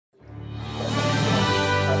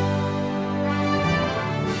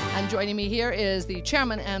Joining me here is the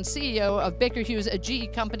Chairman and CEO of Baker Hughes, a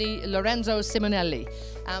GE company, Lorenzo Simonelli.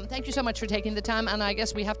 Thank you so much for taking the time, and I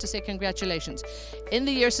guess we have to say congratulations. In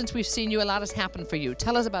the year since we've seen you, a lot has happened for you.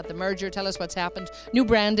 Tell us about the merger, tell us what's happened, new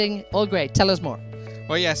branding, all great. Tell us more.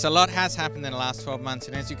 Well, yes, a lot has happened in the last 12 months,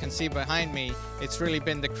 and as you can see behind me, it's really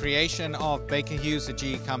been the creation of Baker Hughes, a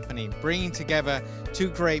GE company, bringing together two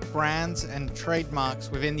great brands and trademarks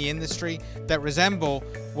within the industry that resemble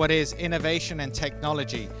what is innovation and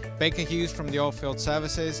technology. Baker Hughes from the oilfield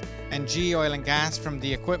services and GE Oil and Gas from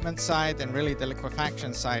the equipment side and really the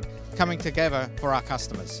liquefaction side coming together for our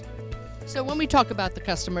customers. So when we talk about the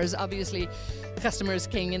customers, obviously customers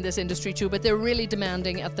king in this industry too, but they're really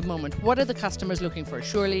demanding at the moment. What are the customers looking for?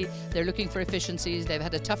 Surely they're looking for efficiencies, they've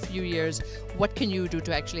had a tough few years. What can you do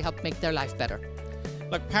to actually help make their life better?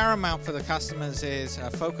 Look, paramount for the customers is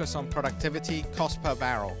a focus on productivity, cost per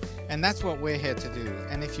barrel, and that's what we're here to do.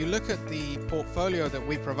 And if you look at the portfolio that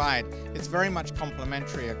we provide, it's very much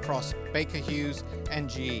complementary across Baker Hughes and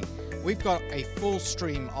GE. We've got a full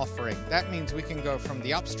stream offering. That means we can go from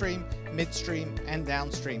the upstream, midstream, and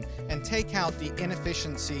downstream and take out the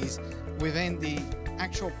inefficiencies within the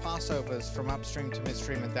actual passovers from upstream to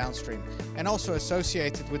midstream and downstream. And also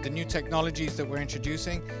associated with the new technologies that we're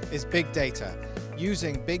introducing is big data.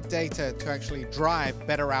 Using big data to actually drive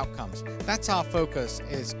better outcomes. That's our focus,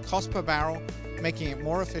 is cost per barrel, making it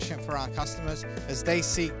more efficient for our customers as they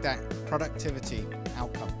seek that productivity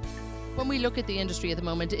outcome. When we look at the industry at the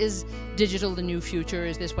moment, is digital the new future?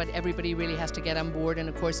 Is this what everybody really has to get on board? And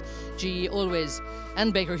of course, GE always,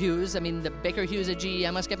 and Baker Hughes, I mean, the Baker Hughes at GE,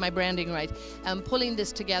 I must get my branding right. Pulling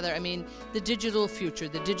this together, I mean, the digital future,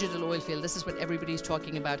 the digital oil field, this is what everybody's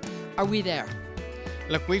talking about. Are we there?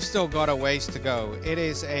 Look, we've still got a ways to go. It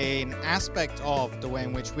is an aspect of the way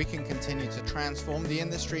in which we can continue to transform the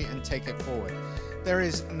industry and take it forward. There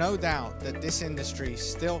is no doubt that this industry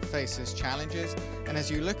still faces challenges, and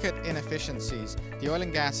as you look at inefficiencies, the oil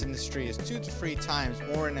and gas industry is 2 to 3 times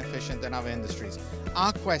more inefficient than other industries.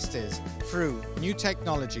 Our quest is, through new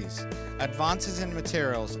technologies, advances in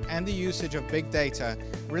materials, and the usage of big data,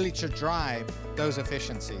 really to drive those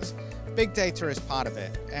efficiencies. Big data is part of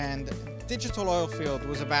it, and digital oil field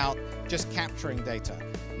was about just capturing data.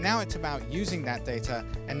 Now it's about using that data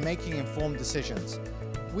and making informed decisions.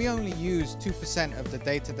 We only use 2% of the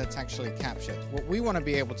data that's actually captured. What we want to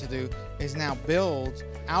be able to do is now build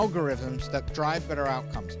algorithms that drive better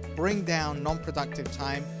outcomes, bring down non-productive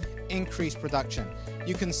time, increase production.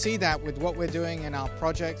 You can see that with what we're doing in our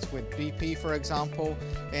projects with BP, for example,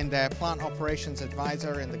 in their plant operations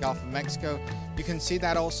advisor in the Gulf of Mexico. You can see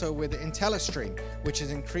that also with IntelliStream, which is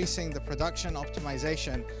increasing the production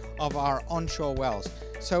optimization of our onshore wells.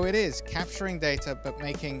 So it is capturing data, but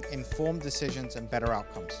making informed decisions and better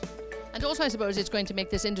outcomes. And also, I suppose, it's going to make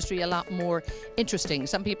this industry a lot more interesting.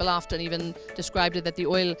 Some people often even described it that the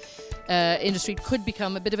oil industry could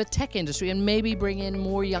become a bit of a tech industry and maybe bring in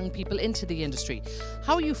more young people into the industry.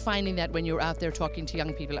 How are you finding that when you're out there talking to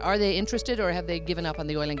young people? Are they interested, or have they given up on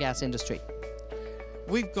the oil and gas industry?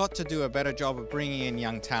 We've got to do a better job of bringing in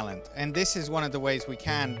young talent, and this is one of the ways we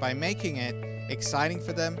can by making it exciting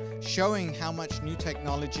for them, showing how much new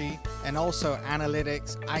technology and also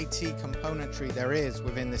analytics, IT componentry there is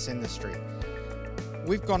within this industry.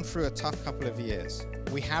 We've gone through a tough couple of years.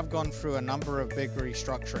 We have gone through a number of big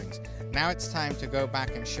restructurings. Now it's time to go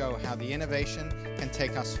back and show how the innovation can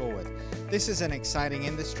take us forward. This is an exciting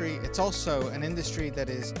industry. It's also an industry that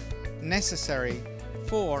is necessary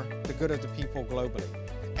for the good of the people globally.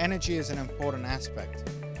 Energy is an important aspect.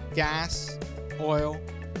 Gas, oil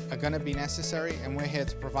are going to be necessary, and we're here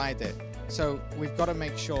to provide it. So we've got to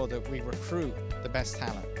make sure that we recruit the best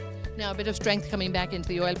talent. Now, a bit of strength coming back into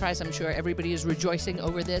the oil price. I'm sure everybody is rejoicing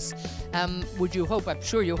over this. Would you hope, I'm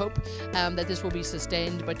sure you hope, that this will be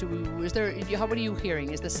sustained, but what are you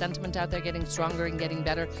hearing? Is the sentiment out there getting stronger and getting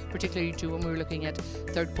better, particularly too when we're looking at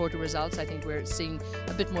third quarter results? I think we're seeing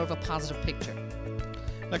a bit more of a positive picture.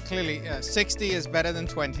 Look, clearly 60 is better than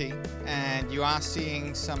 20, and you are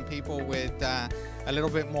seeing some people with a little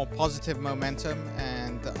bit more positive momentum,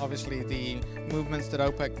 and obviously the movements that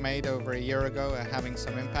OPEC made over a year ago are having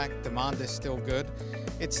some impact. Demand is still good.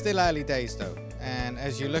 It's still early days though, and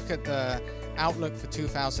as you look at the outlook for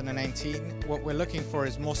 2018, what we're looking for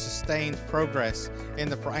is more sustained progress in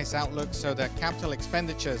the price outlook so that capital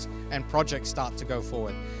expenditures and projects start to go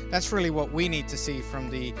forward. That's really what we need to see from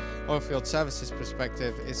the oilfield services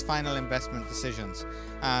perspective, is final investment decisions.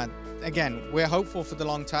 Again, we're hopeful for the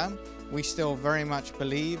long term. We still very much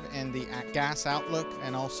believe in the gas outlook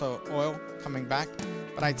and also oil coming back,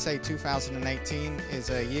 but I'd say 2018 is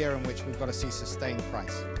a year in which we've got to see sustained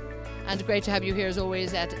price. and great to have you here as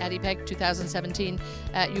always at ADIPEC 2017.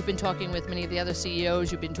 You've been talking with many of the other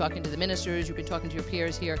CEOs, you've been talking to the ministers, you've been talking to your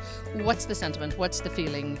peers here. What's the sentiment, what's the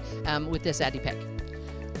feeling with this ADIPEC?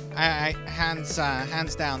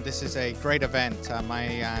 Hands down, this is a great event.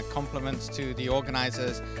 My compliments to the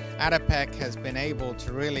organizers. ADIPEC has been able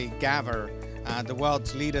to really gather the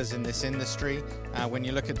world's leaders in this industry. When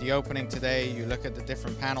you look at the opening today, you look at the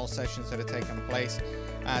different panel sessions that have taken place.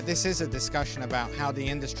 This is a discussion about how the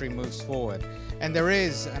industry moves forward. And there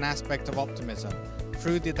is an aspect of optimism.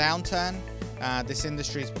 Through the downturn, this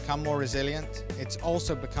industry has become more resilient. It's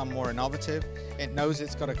also become more innovative. It knows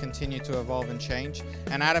it's got to continue to evolve and change.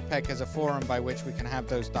 And ADIPEC is a forum by which we can have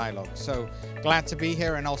those dialogues. So glad to be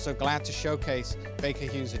here, and also glad to showcase Baker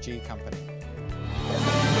Hughes, a GE company.